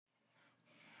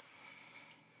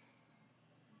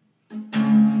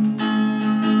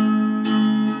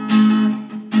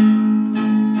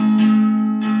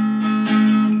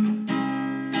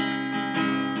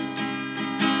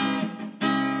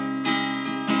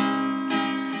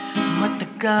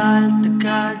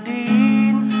Tagal-tagal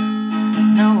din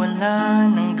nawala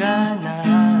ng gana,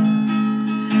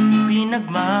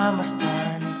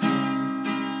 pinagmamasdan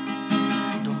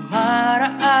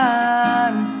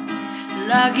dumaraan,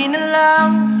 lagi na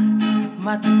lang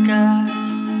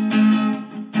matagas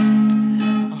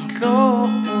ang loob.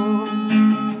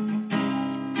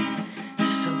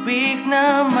 Sabik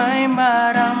na may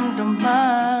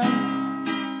maramdaman,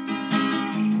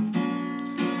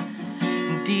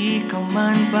 di ka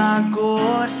man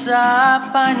bago sa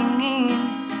paningin,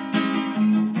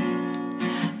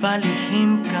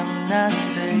 palihim kang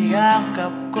nasa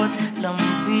yakap ko't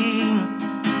lambing.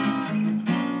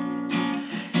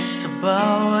 Sa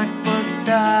bawat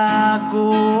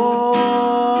pagtago,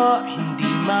 hindi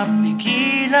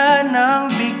mapigilan ang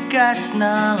bigas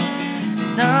ng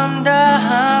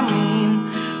damdamin.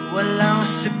 Walang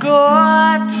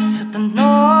sagot sa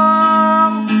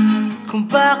tanong kung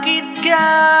bakit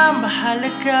ka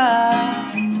mahalaga.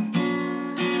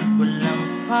 Walang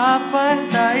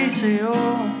papantay sa'yo.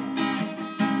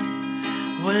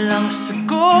 Walang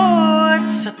sagot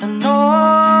sa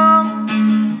tanong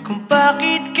kung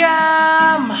bakit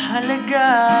ka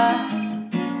mahalaga.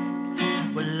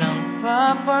 Walang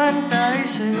papantay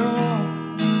sa'yo.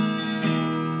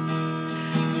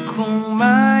 Kung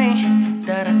may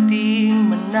darating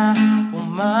man na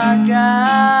umaga,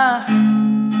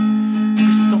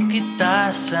 gusto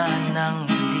kita sanang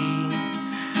muling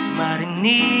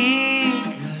marinig.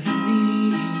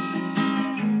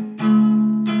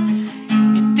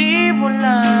 Ngiti mo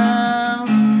lang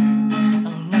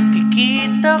ang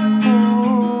nakikita ko,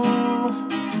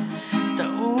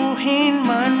 tauhin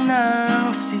man ng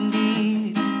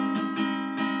silid.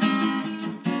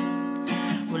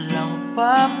 Walang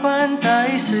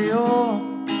papantay sa'yo.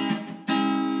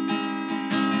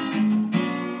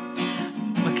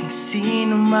 Maging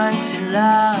sino man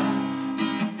sila,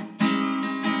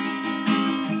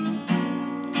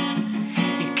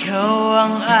 ikaw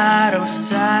ang araw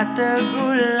sa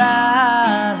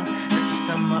tag-ulan at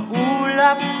sa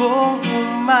maulap kong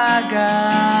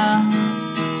umaga.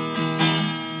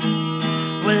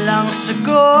 Walang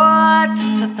sagot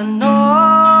sa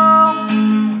tanong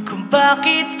kung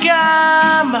bakit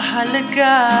ka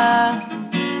mahalaga.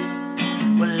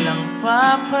 Walang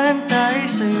papantay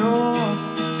sa'yo.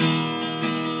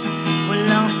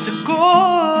 Walang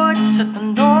sagot sa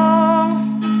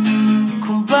tanong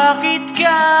kung bakit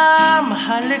ka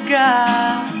mahalaga.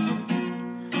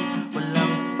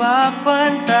 Walang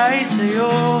papantay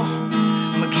sa'yo.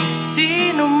 Maging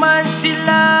sino man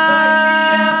sila.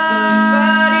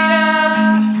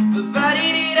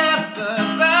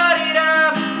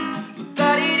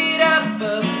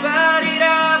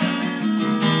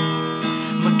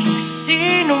 Maging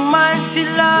sino man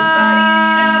sila.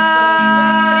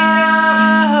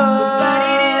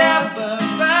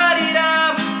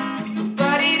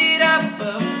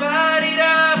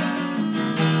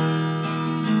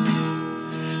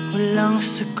 Walang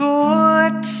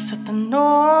sagot sa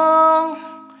tanong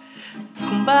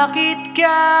kung bakit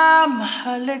ka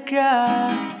mahalaga.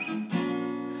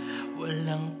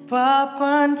 Walang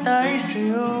papantay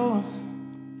sa'yo.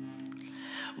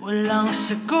 Walang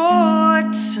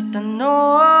sagot sa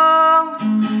tanong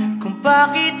kung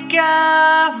bakit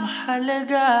ka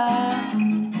mahalaga.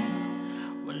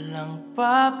 Walang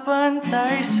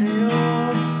papantay sa'yo.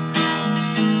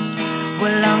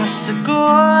 Walang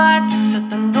sagot sa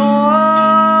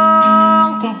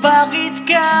tanong kung bakit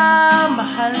ka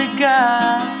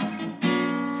mahalaga.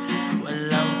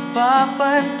 Walang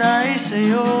papantay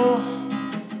sa'yo.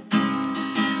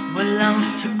 Walang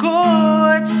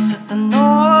sagot sa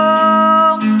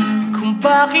tanong kung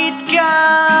bakit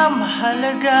ka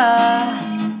mahalaga.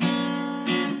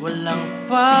 Walang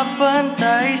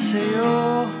papantay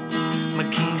sa'yo.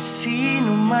 Maging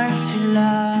sino man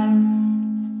sila.